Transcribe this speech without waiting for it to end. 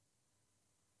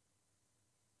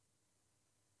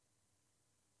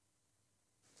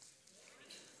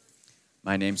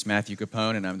My name's Matthew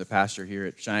Capone, and I'm the pastor here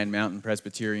at Cheyenne Mountain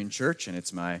Presbyterian Church, and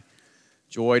it's my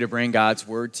joy to bring God's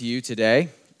Word to you today.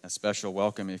 A special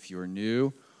welcome if you're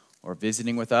new or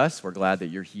visiting with us. We're glad that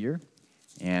you're here,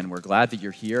 and we're glad that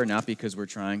you're here not because we're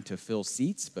trying to fill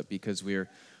seats, but because we're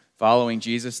following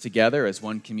Jesus together as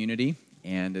one community,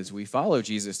 and as we follow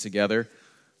Jesus together,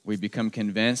 we become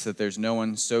convinced that there's no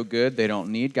one so good they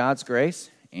don't need God's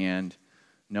grace, and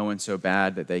no one so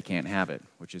bad that they can't have it,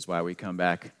 which is why we come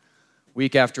back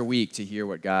week after week to hear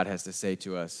what God has to say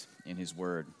to us in His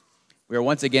Word. We are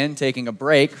once again taking a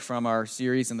break from our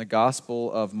series in the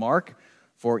Gospel of Mark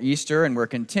for Easter, and we're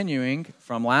continuing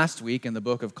from last week in the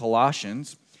book of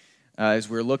Colossians as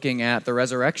we're looking at the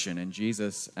resurrection and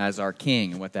Jesus as our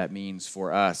King and what that means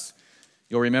for us.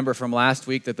 You'll remember from last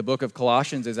week that the book of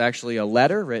Colossians is actually a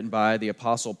letter written by the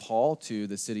Apostle Paul to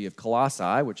the city of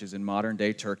Colossae, which is in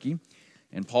modern-day Turkey.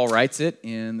 And Paul writes it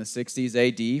in the 60s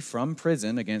AD from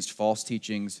prison against false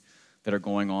teachings that are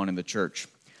going on in the church.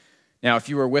 Now, if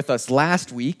you were with us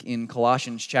last week in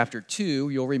Colossians chapter 2,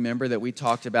 you'll remember that we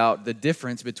talked about the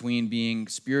difference between being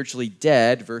spiritually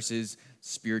dead versus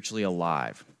spiritually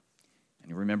alive. And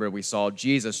you remember we saw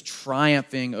Jesus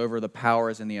triumphing over the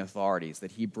powers and the authorities,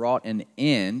 that He brought an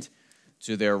end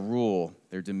to their rule,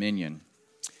 their dominion.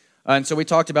 And so we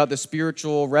talked about the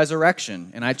spiritual resurrection,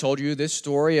 and I told you this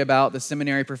story about the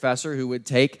seminary professor who would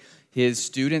take his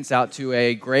students out to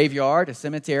a graveyard, a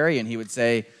cemetery, and he would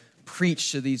say,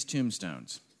 "Preach to these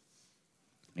tombstones."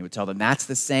 He would tell them that's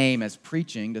the same as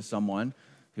preaching to someone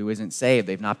who isn't saved.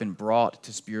 They've not been brought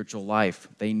to spiritual life.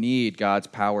 They need God's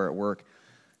power at work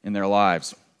in their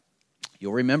lives.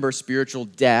 You'll remember spiritual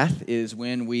death is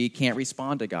when we can't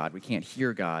respond to God, we can't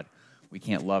hear God, we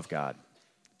can't love God.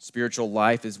 Spiritual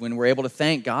life is when we're able to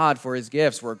thank God for His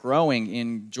gifts. We're growing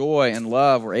in joy and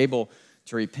love. We're able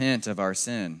to repent of our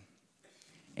sin.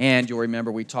 And you'll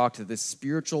remember we talked that this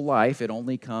spiritual life, it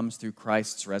only comes through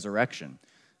Christ's resurrection.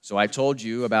 So I told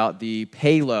you about the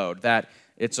payload, that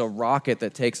it's a rocket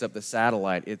that takes up the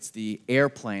satellite. It's the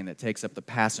airplane that takes up the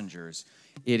passengers.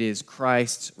 It is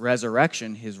Christ's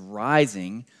resurrection, His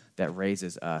rising, that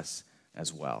raises us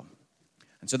as well.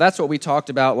 And so that's what we talked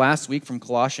about last week from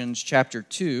Colossians chapter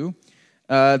 2.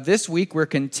 This week we're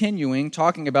continuing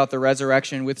talking about the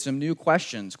resurrection with some new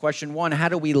questions. Question 1, how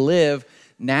do we live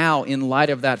now in light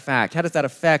of that fact? How does that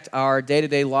affect our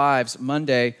day-to-day lives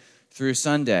Monday through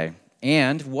Sunday?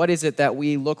 And what is it that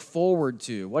we look forward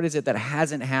to? What is it that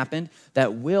hasn't happened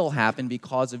that will happen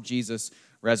because of Jesus'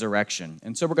 resurrection?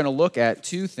 And so we're going to look at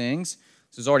two things.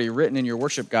 This is already written in your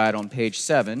worship guide on page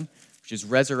 7. Which is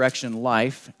resurrection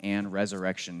life and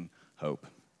resurrection hope.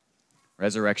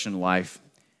 Resurrection life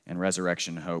and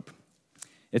resurrection hope.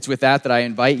 It's with that I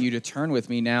invite you to turn with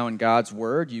me now in God's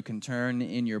Word. You can turn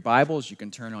in your Bibles, you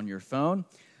can turn on your phone,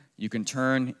 you can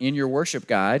turn in your worship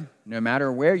guide. No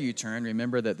matter where you turn,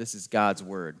 remember that this is God's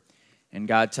Word. And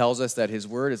God tells us that His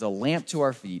Word is a lamp to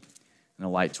our feet and a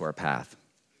light to our path,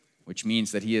 which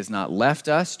means that He has not left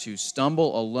us to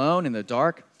stumble alone in the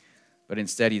dark, but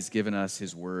instead He's given us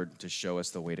His Word to show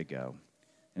us the way to go.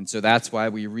 And so that's why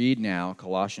we read now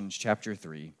Colossians chapter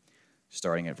 3,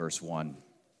 starting at verse 1.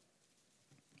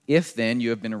 If then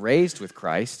you have been raised with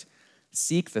Christ,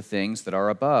 seek the things that are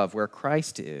above, where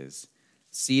Christ is,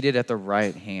 seated at the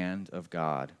right hand of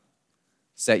God.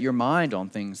 Set your mind on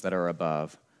things that are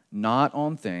above, not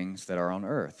on things that are on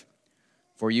earth.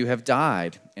 For you have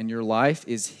died, and your life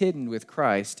is hidden with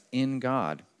Christ in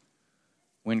God.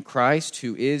 When Christ,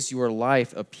 who is your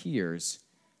life, appears,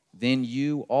 then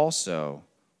you also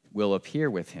will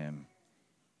appear with Him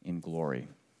in glory.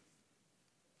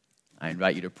 I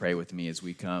invite you to pray with me as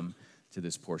we come to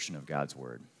this portion of God's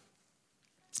Word.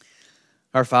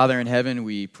 Our Father in heaven,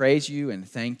 we praise You and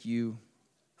thank You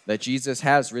that Jesus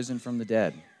has risen from the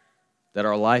dead, that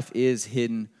our life is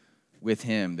hidden with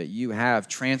Him, that You have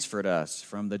transferred us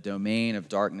from the domain of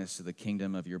darkness to the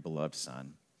kingdom of Your beloved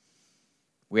Son.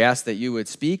 We ask that You would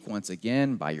speak once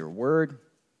again by Your Word,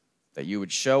 that You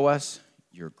would show us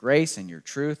Your grace and Your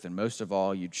truth, and most of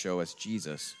all, You'd show us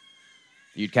Jesus.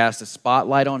 That You'd cast a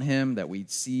spotlight on Him, that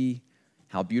we'd see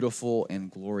how beautiful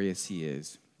and glorious He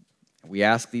is. We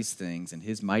ask these things in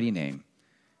His mighty name.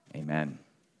 Amen.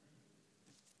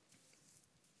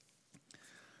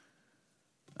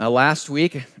 Last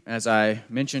week, as I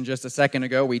mentioned just a second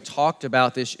ago, we talked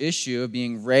about this issue of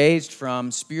being raised from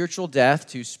spiritual death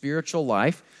to spiritual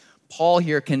life. Paul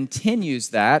here continues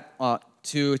that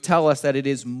to tell us that it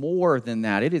is more than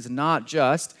that. It is not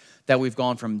just that we've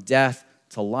gone from death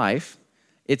to life.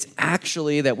 It's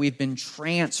actually that we've been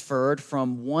transferred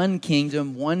from one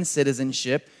kingdom, one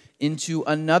citizenship, into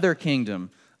another kingdom,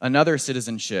 another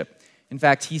citizenship. In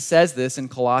fact, he says this in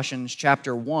Colossians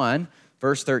chapter 1,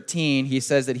 verse 13. He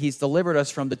says that he's delivered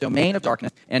us from the domain of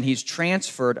darkness and he's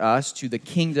transferred us to the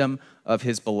kingdom of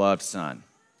his beloved Son.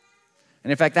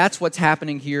 And in fact, that's what's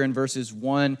happening here in verses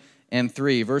 1 and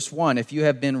 3. Verse 1, if you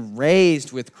have been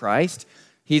raised with Christ,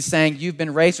 he's saying you've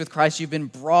been raised with Christ, you've been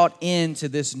brought into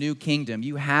this new kingdom.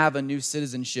 You have a new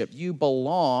citizenship. You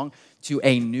belong to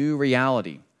a new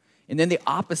reality. And then the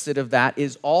opposite of that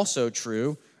is also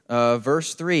true.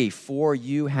 Verse 3, for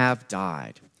you have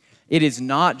died. It is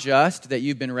not just that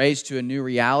you've been raised to a new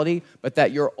reality, but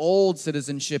that your old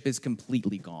citizenship is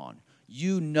completely gone.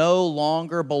 You no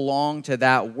longer belong to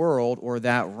that world or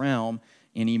that realm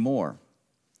anymore.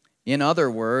 In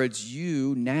other words,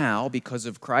 you now, because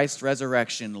of Christ's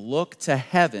resurrection, look to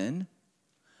heaven,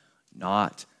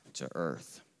 not to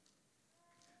earth.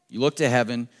 You look to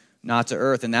heaven, not to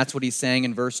earth. And that's what he's saying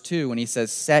in verse 2 when he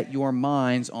says, set your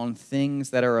minds on things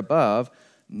that are above,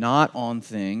 not on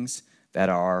things that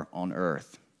are on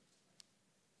earth.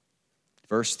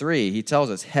 Verse 3, he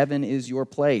tells us, heaven is your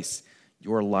place.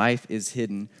 Your life is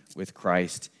hidden with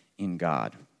Christ in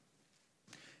God.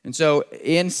 And so,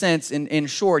 in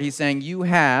short, he's saying you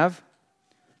have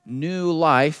new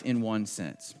life in one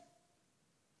sense.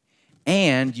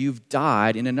 And you've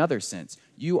died in another sense.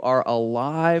 You are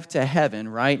alive to heaven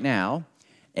right now,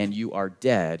 and you are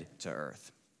dead to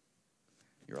earth.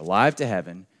 You're alive to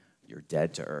heaven, you're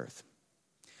dead to earth.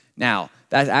 Now,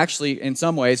 that's actually, in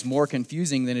some ways, more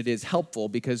confusing than it is helpful,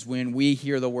 because when we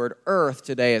hear the word earth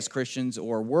today as Christians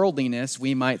or worldliness,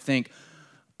 we might think,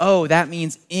 oh, that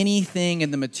means anything in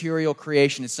the material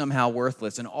creation is somehow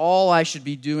worthless, and all I should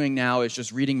be doing now is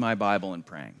just reading my Bible and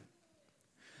praying.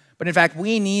 But in fact,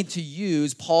 we need to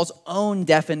use Paul's own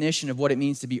definition of what it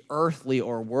means to be earthly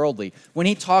or worldly. When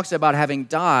he talks about having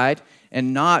died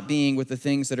and not being with the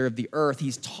things that are of the earth,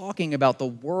 he's talking about the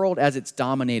world as it's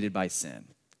dominated by sin.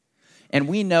 And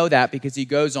we know that because he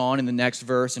goes on in the next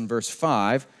verse, in verse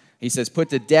 5, he says, put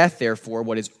to death, therefore,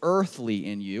 what is earthly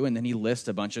in you, and then he lists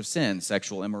a bunch of sins,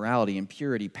 sexual immorality,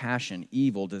 impurity, passion,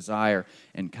 evil, desire,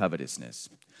 and covetousness.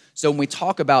 So when we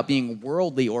talk about being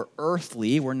worldly or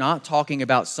earthly, we're not talking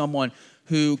about someone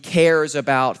who cares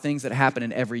about things that happen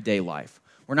in everyday life.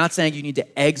 We're not saying you need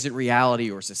to exit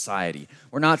reality or society.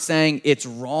 We're not saying it's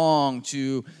wrong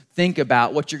to think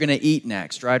about what you're going to eat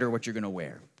next, right, or what you're going to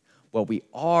wear. What we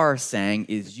are saying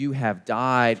is you have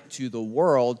died to the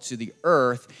world, to the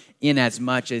earth, in as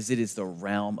much as it is the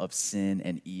realm of sin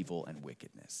and evil and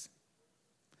wickedness.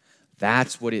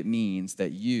 That's what it means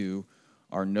that you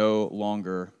are no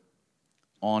longer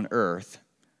on earth,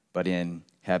 but in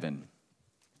heaven.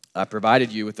 I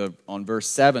provided you with, on verse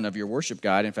 7 of your worship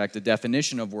guide, in fact, a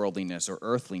definition of worldliness or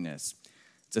earthliness.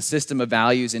 It's a system of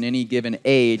values in any given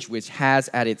age which has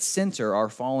at its center our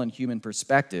fallen human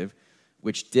perspective,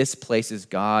 which displaces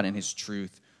God and his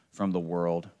truth from the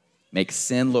world, makes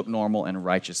sin look normal and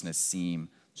righteousness seem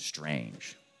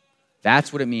strange.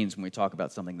 That's what it means when we talk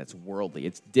about something that's worldly.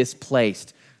 It's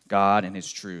displaced God and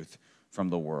his truth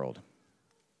from the world.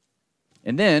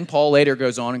 And then Paul later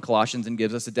goes on in Colossians and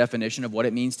gives us a definition of what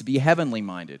it means to be heavenly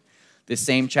minded. This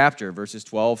same chapter, verses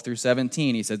 12 through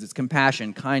 17, he says it's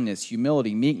compassion, kindness,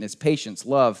 humility, meekness, patience,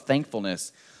 love,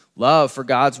 thankfulness, love for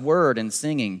God's word and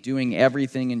singing, doing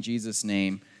everything in Jesus'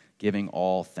 name, giving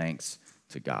all thanks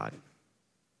to God.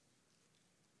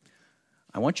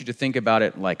 I want you to think about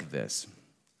it like this.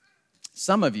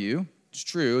 Some of you, it's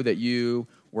true that you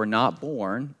were not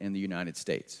born in the United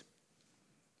States.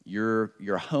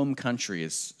 Your home country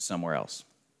is somewhere else.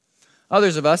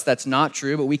 Others of us, that's not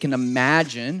true, but we can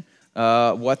imagine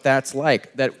what that's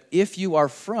like. That if you are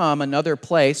from another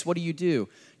place, what do?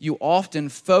 You often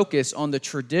focus on the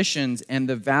traditions and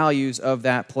the values of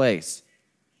that place.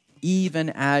 Even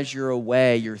as you're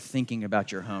away, you're thinking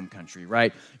about your home country,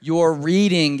 right? You're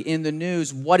reading in the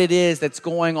news what it is that's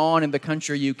going on in the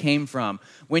country you came from.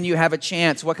 When you have a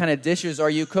chance, what kind of dishes are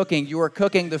you cooking? You are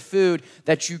cooking the food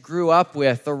that you grew up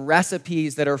with, the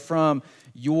recipes that are from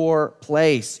your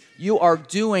place. You are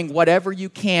doing whatever you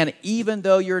can, even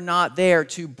though you're not there,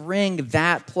 to bring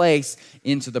that place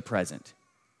into the present.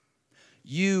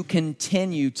 You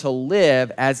continue to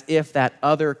live as if that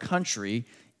other country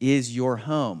is your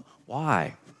home.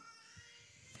 Why?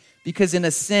 Because in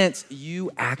a sense, you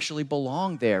actually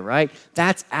belong there, right?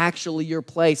 That's actually your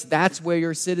place. That's where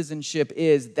your citizenship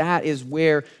is. That is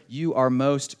where you are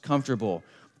most comfortable.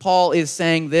 Paul is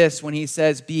saying this when he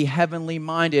says, be heavenly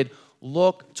minded.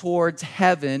 Look towards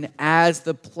heaven as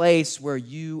the place where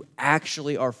you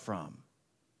actually are from.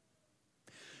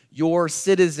 Your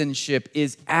citizenship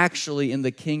is actually in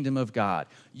the kingdom of God.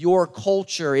 Your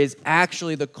culture is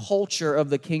actually the culture of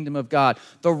the kingdom of God.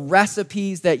 The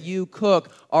recipes that you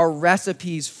cook are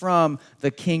recipes from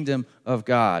the kingdom of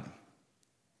God.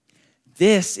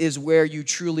 This is where you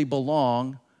truly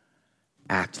belong.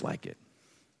 Act like it.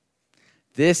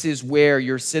 This is where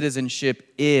your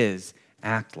citizenship is.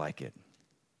 Act like it.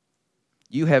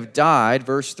 You have died,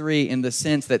 verse 3, in the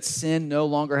sense that sin no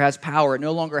longer has power. It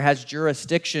no longer has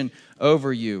jurisdiction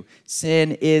over you.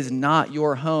 Sin is not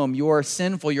your home. You are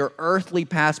sinful. Your earthly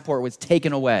passport was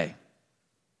taken away.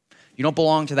 You don't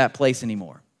belong to that place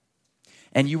anymore.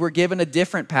 And you were given a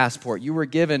different passport. You were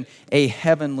given a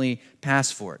heavenly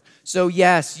passport. So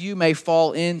yes, you may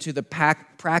fall into the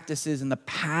practices and the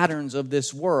patterns of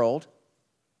this world,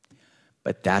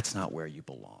 but that's not where you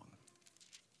belong.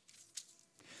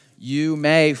 You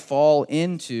may fall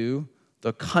into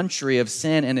the country of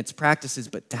sin and its practices,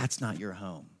 but that's not your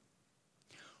home.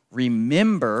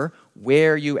 Remember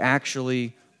where you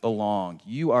actually belong.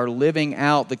 You are living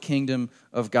out the kingdom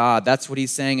of God. That's what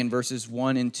he's saying in verses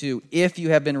 1 and 2. If you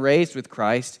have been raised with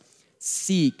Christ,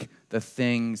 seek the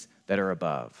things that are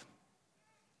above.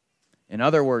 In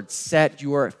other words, set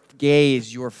your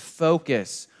gaze, your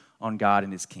focus on God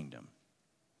and his kingdom.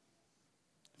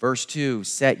 Verse 2,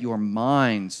 set your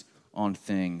minds on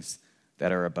things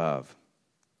that are above.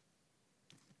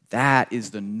 That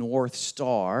is the North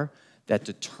Star that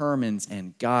determines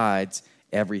and guides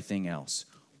everything else.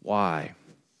 Why?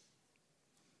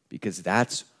 Because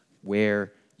that's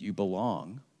where you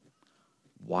belong.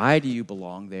 Why do you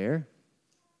belong there?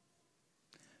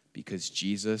 Because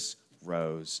Jesus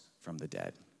rose from the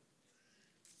dead.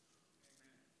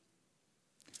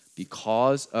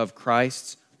 Because of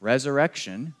Christ's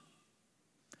resurrection,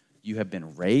 you have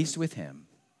been raised with him.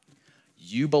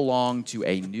 You belong to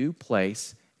a new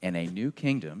place and a new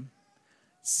kingdom.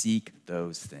 Seek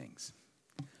those things.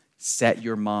 Set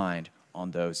your mind on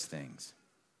those things.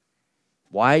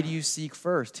 Why do you seek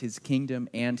first his kingdom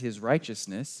and his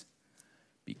righteousness?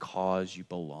 Because you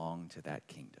belong to that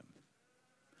kingdom.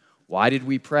 Why did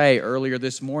we pray earlier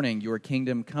this morning, your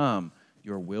kingdom come,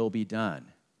 your will be done?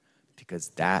 Because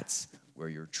that's where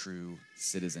your true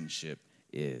citizenship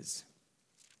is.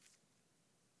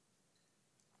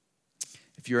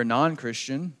 If you're a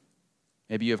non-Christian,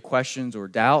 maybe you have questions or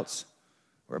doubts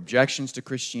or objections to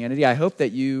Christianity, I hope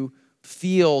that you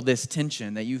feel this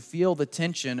tension, that you feel the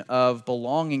tension of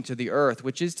belonging to the earth,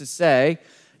 which is to say,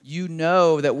 you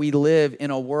know that we live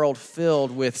in a world filled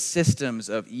with systems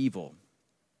of evil.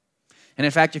 And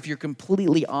in fact, if you're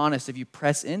completely honest, if you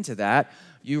press into that,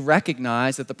 you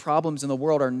recognize that the problems in the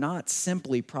world are not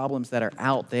simply problems that are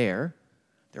out there,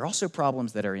 they're also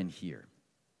problems that are in here.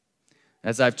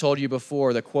 As I've told you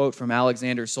before, the quote from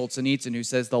Alexander Solzhenitsyn, who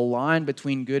says, the line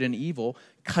between good and evil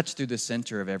cuts through the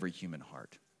center of every human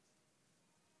heart.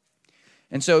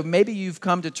 And so maybe you've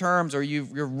come to terms or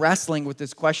you're wrestling with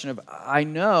this question of, I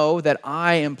know that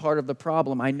I am part of the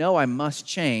problem. I know I must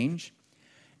change,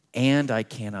 and I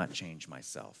cannot change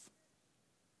myself.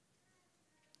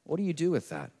 What do you do with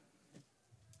that?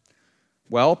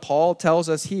 Well, Paul tells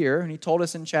us here, and he told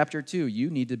us in chapter 2,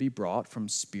 you need to be brought from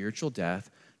spiritual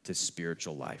death to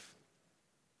spiritual life.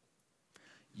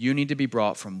 You need to be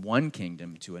brought from one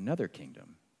kingdom to another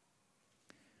kingdom.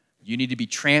 You need to be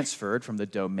transferred from the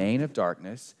domain of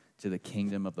darkness to the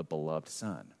kingdom of the beloved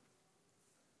Son.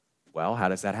 Well, how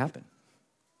does that happen?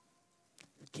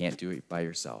 You can't do it by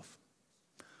yourself.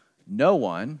 No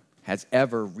one has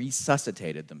ever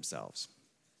resuscitated themselves.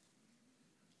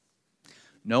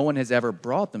 No one has ever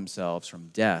brought themselves from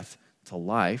death to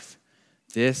life.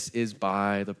 This is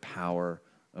by the power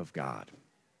of God.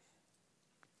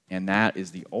 And that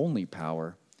is the only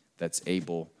power that's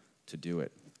able to do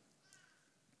it.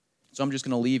 So I'm just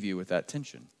going to leave you with that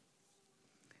tension.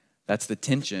 That's the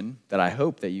tension that I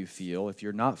hope that you feel if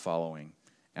you're not following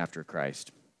after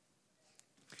Christ.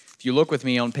 If you look with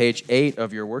me on page 8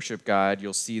 of your worship guide,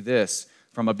 you'll see this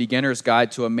from A Beginner's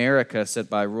Guide to America, set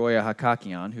by Roya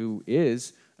Hakakian, who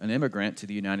is an immigrant to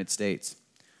the United States.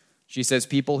 She says,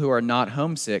 people who are not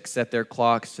homesick set their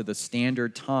clocks to the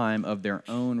standard time of their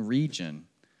own region.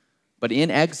 But in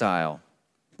exile,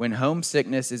 when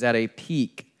homesickness is at a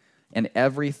peak and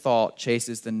every thought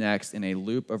chases the next in a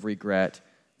loop of regret,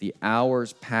 the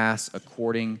hours pass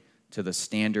according to the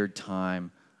standard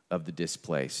time of the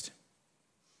displaced.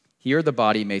 Here the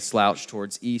body may slouch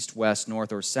towards east, west,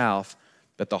 north, or south,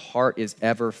 but the heart is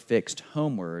ever fixed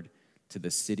homeward to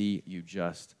the city you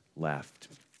just left.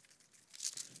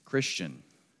 Christian,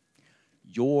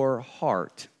 your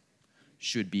heart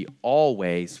should be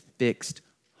always fixed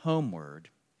homeward,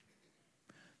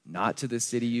 not to the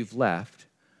city you've left,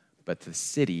 but the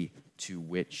city to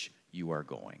which you are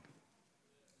going.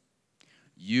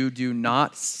 You do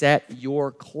not set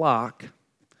your clock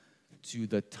to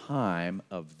the time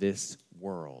of this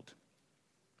world.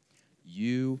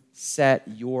 You set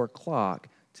your clock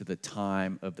to the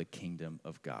time of the kingdom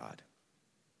of God,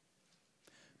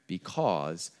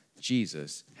 because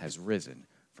Jesus has risen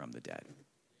from the dead.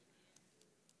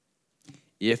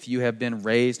 If you have been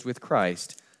raised with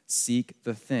Christ, seek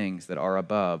the things that are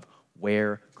above,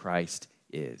 where Christ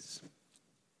is.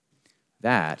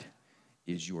 That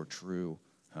is your true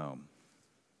home.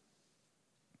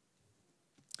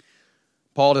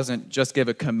 Paul doesn't just give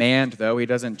a command, though. He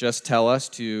doesn't just tell us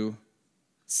to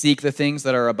seek the things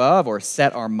that are above or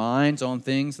set our minds on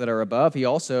things that are above. He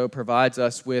also provides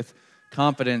us with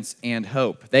confidence and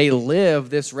hope. They live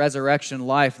this resurrection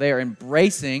life. They are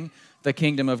embracing the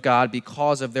kingdom of God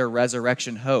because of their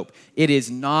resurrection hope. It is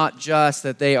not just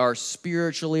that they are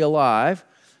spiritually alive,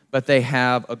 but they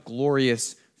have a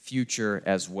glorious future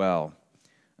as well.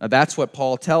 That's what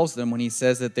Paul tells them when he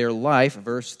says that their life,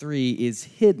 verse 3, is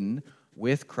hidden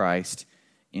with Christ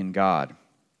in God.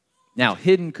 Now,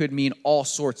 hidden could mean all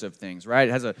sorts of things, right?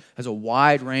 It has a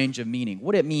wide range of meaning.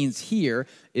 What it means here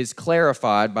is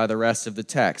clarified by the rest of the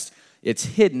text. It's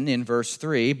hidden in verse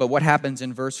 3, but what happens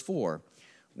in verse 4?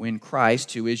 When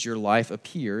Christ, who is your life,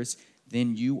 appears,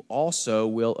 then you also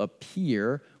will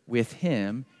appear with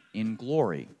him in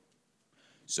glory.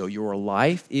 So your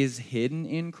life is hidden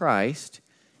in Christ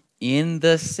in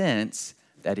the sense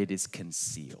that it is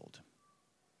concealed.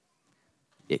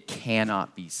 It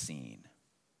cannot be seen.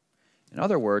 In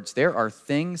other words, there are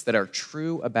things that are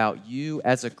true about you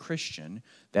as a Christian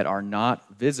that are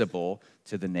not visible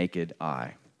to the naked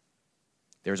eye.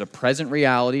 There's a present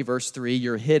reality, verse 3,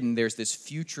 you're hidden. There's this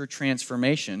future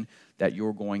transformation that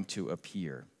you're going to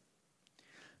appear.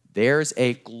 There's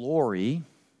a glory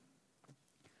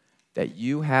that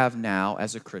you have now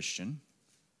as a Christian,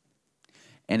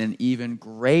 and an even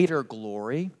greater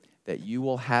glory that you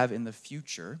will have in the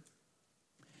future,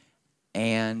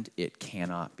 and it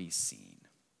cannot be seen.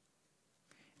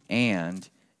 And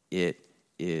it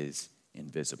is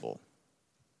invisible.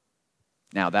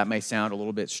 Now, that may sound a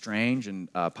little bit strange and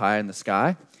pie in the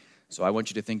sky, so I want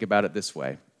you to think about it this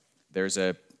way. There's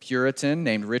a Puritan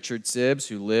named Richard Sibbes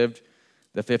who lived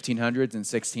the 1500s and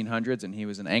 1600s, and he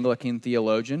was an Anglican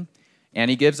theologian, and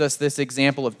he gives us this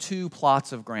example of two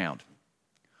plots of ground.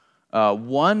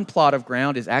 One plot of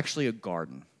ground is actually a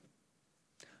garden.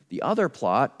 The other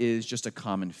plot is just a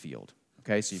common field.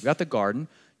 Okay, so you've got the garden,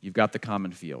 you've got the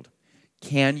common field.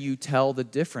 Can you tell the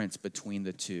difference between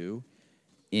the two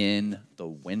in the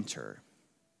winter?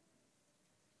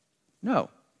 No.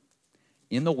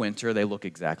 In the winter, they look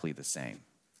exactly the same.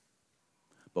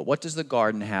 But what does the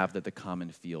garden have that the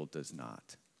common field does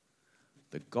not?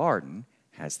 The garden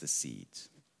has the seeds.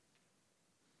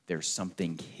 There's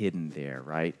something hidden there,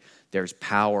 right? There's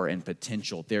power and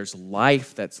potential. There's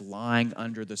life that's lying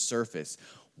under the surface.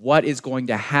 What is going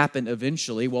to happen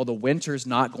eventually? Well, the winter's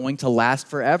not going to last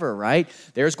forever, right?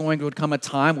 There's going to come a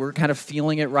time, we're kind of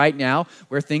feeling it right now,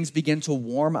 where things begin to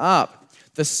warm up.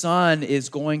 The sun is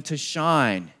going to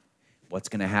shine. What's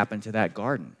going to happen to that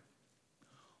garden?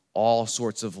 All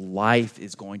sorts of life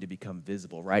is going to become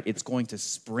visible, right? It's going to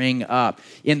spring up.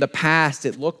 In the past,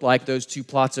 it looked like those two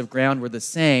plots of ground were the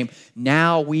same.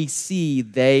 Now we see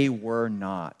they were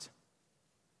not.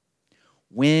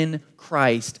 When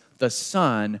Christ, the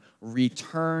Son,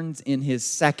 returns in his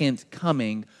second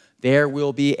coming, there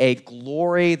will be a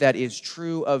glory that is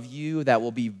true of you that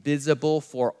will be visible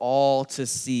for all to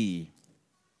see.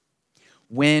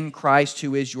 When Christ,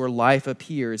 who is your life,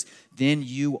 appears, then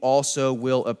you also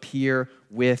will appear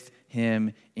with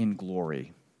him in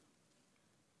glory.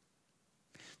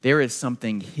 There is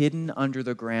something hidden under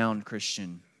the ground,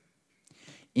 Christian,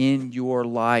 in your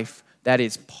life that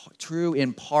is true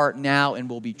in part now and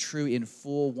will be true in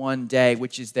full one day,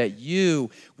 which is that you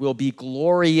will be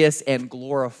glorious and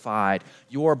glorified.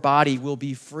 Your body will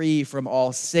be free from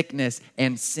all sickness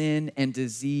and sin and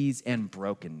disease and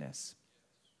brokenness.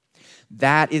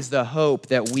 That is the hope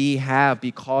that we have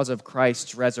because of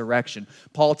Christ's resurrection.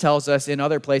 Paul tells us in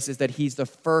other places that he's the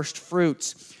first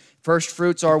fruits. First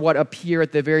fruits are what appear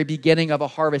at the very beginning of a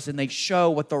harvest, and they show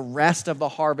what the rest of the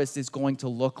harvest is going to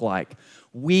look like.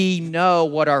 We know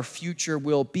what our future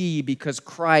will be because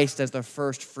Christ, as the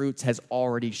first fruits, has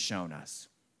already shown us.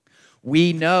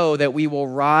 We know that we will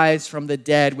rise from the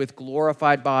dead with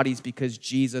glorified bodies because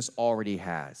Jesus already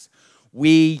has.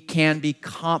 We can be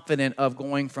confident of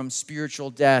going from spiritual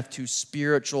death to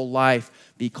spiritual life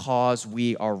because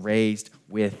we are raised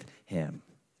with him.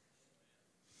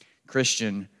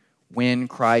 Christian, When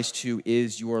Christ, who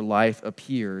is your life,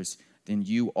 appears, then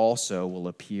you also will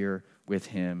appear with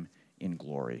him in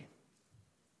glory.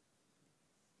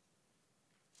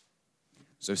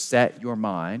 So set your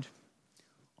mind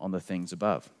on the things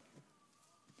above.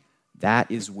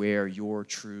 That is where your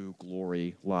true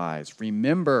glory lies.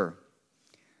 Remember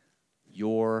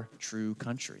your true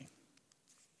country.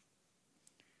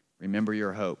 Remember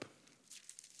your hope.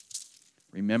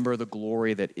 Remember the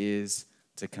glory that is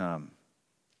to come.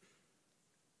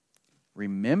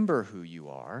 Remember who you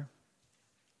are.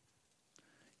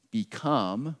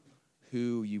 Become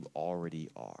who you already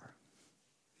are.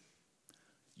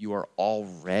 You are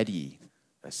already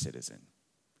a citizen.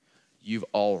 You've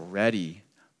already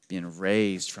been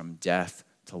raised from death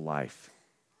to life.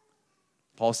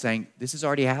 Paul's saying, this has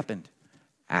already happened.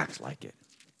 Act like it.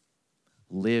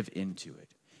 Live into it.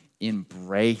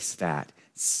 Embrace that.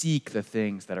 Seek the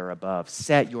things that are above.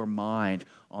 Set your mind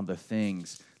on the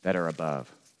things that are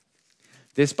above.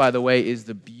 This, by the way, is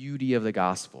the beauty of the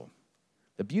gospel.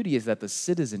 The beauty is that the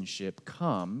citizenship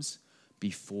comes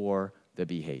before the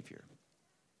behavior.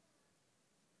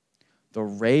 The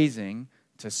raising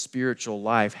to spiritual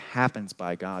life happens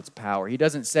by God's power. He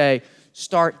doesn't say,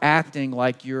 start acting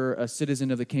like you're a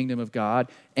citizen of the kingdom of God,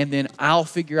 and then I'll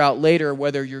figure out later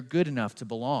whether you're good enough to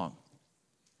belong.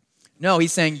 No,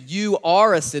 he's saying you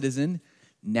are a citizen.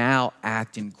 Now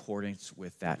act in accordance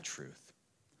with that truth.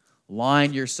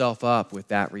 Line yourself up with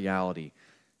that reality.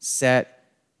 Set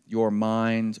your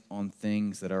mind on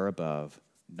things that are above,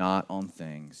 not on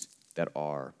things that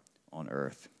are on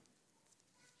earth.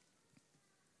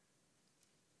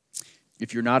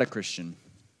 If you're not a Christian,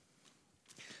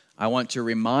 I want to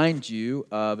remind you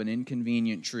of an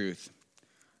inconvenient truth,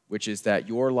 which is that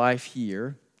your life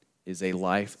here is a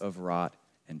life of rot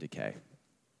and decay.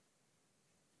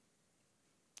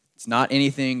 It's not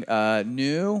anything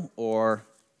new or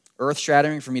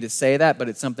earth-shattering for me to say that, but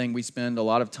it's something we spend a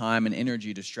lot of time and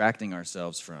energy distracting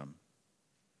ourselves from.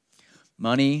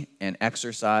 Money and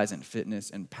exercise and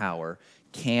fitness and power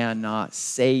cannot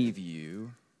save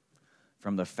you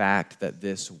from the fact that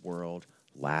this world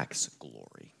lacks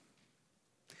glory.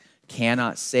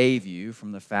 Cannot save you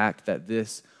from the fact that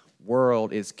this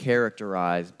world is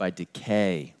characterized by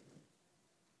decay,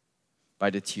 by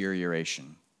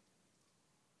deterioration.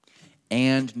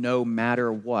 And no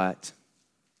matter what,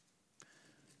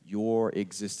 your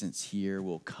existence here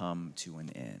will come to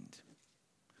an end.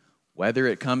 Whether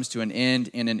it comes to an end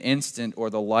in an instant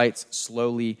or the lights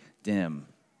slowly dim.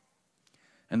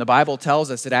 And the Bible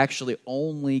tells us it actually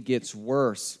only gets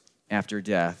worse after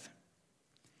death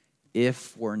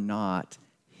if we're not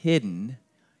hidden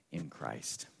in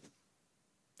Christ.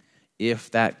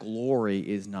 If that glory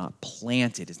is not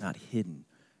planted, is not hidden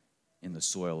in the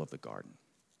soil of the garden.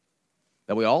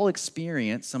 That we all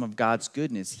experience some of God's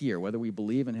goodness here, whether we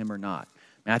believe in him or not.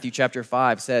 Matthew chapter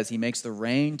 5 says he makes the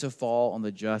rain to fall on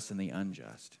the just and the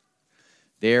unjust.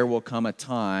 There will come a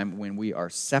time when we are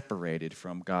separated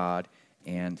from God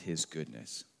and his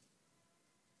goodness.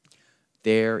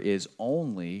 There is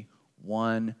only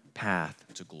one path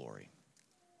to glory.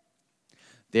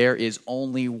 There is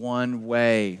only one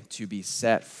way to be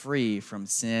set free from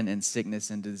sin and sickness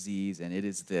and disease, and it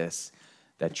is this,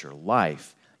 that your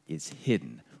life is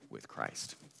hidden with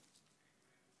Christ.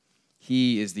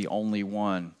 He is the only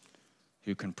one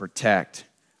who can protect,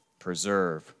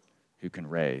 preserve, who can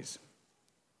raise.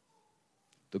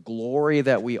 The glory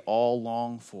that we all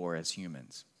long for as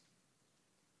humans,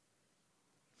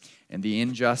 and the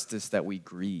injustice that we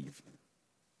grieve,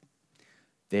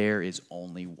 there is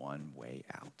only one way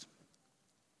out.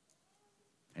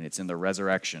 And it's in the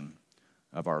resurrection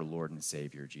of our Lord and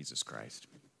Savior, Jesus Christ.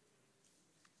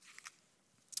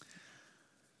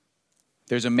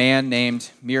 There's a man named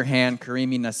Mirhan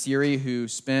Karimi Nasiri who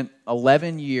spent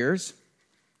 11 years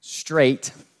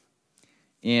straight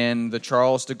in the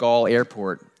Charles de Gaulle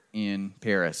airport in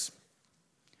Paris.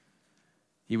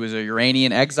 He was an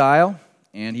Iranian exile,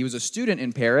 and he was a student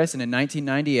in Paris, and in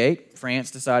 1998,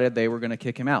 France decided they were going to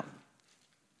kick him out.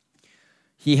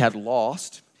 He had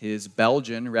lost his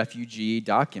Belgian refugee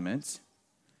documents,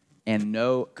 and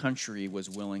no country was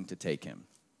willing to take him.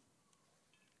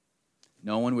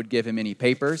 No one would give him any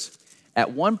papers.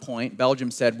 At one point,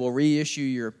 Belgium said, we'll reissue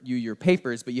your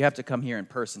papers, but you have to come here in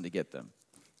person to get them.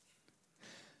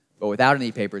 But without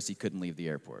any papers, he couldn't leave the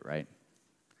airport, right?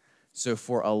 So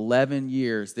for 11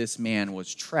 years, this man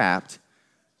was trapped,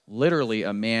 literally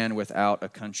a man without a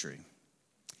country.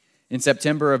 In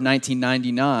September of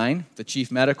 1999, the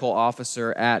chief medical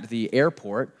officer at the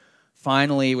airport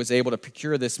finally was able to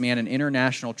procure this man an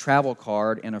international travel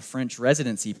card and a French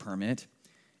residency permit.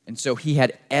 And so he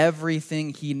had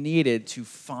everything he needed to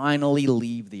finally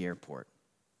leave the airport.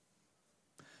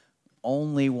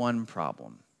 Only one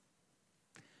problem.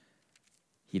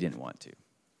 He didn't want to.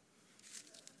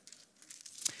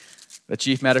 The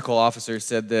chief medical officer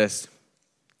said this: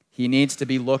 he needs to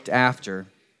be looked after,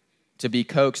 to be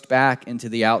coaxed back into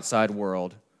the outside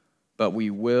world, but we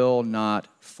will not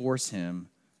force him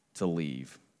to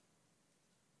leave.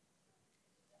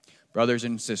 Brothers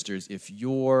and sisters, if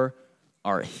you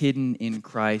are hidden in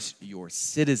Christ, your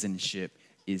citizenship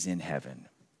is in heaven.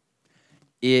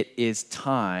 It is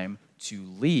time to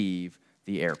leave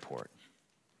the airport.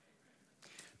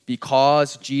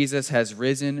 Because Jesus has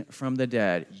risen from the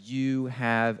dead, you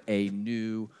have a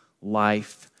new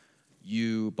life.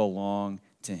 You belong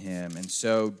to him. And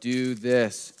so do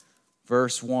this.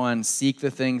 Verse 1, seek the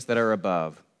things that are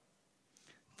above.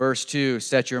 Verse 2,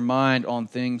 set your mind on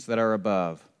things that are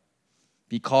above.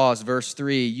 Because, verse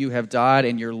 3, you have died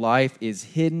and your life is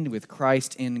hidden with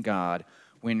Christ in God.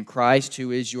 When Christ,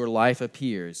 who is your life,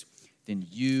 appears, then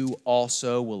you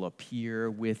also will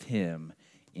appear with him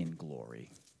in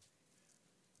glory.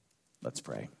 Let's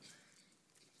pray.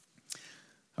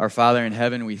 Our Father in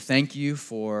heaven, we thank you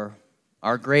for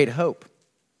our great hope.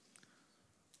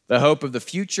 The hope of the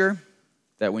future,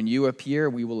 that when you appear,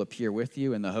 we will appear with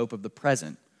you, and the hope of the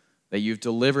present, that you've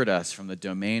delivered us from the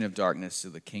domain of darkness to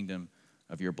the kingdom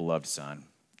of your beloved Son.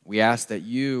 We ask that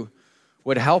you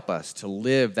would help us to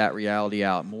live that reality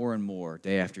out more and more,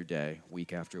 day after day,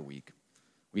 week after week.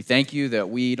 We thank you that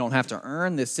we don't have to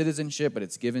earn this citizenship, but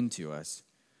it's given to us.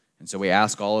 And so we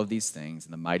ask all of these things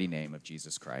in the mighty name of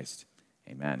Jesus Christ.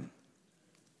 Amen.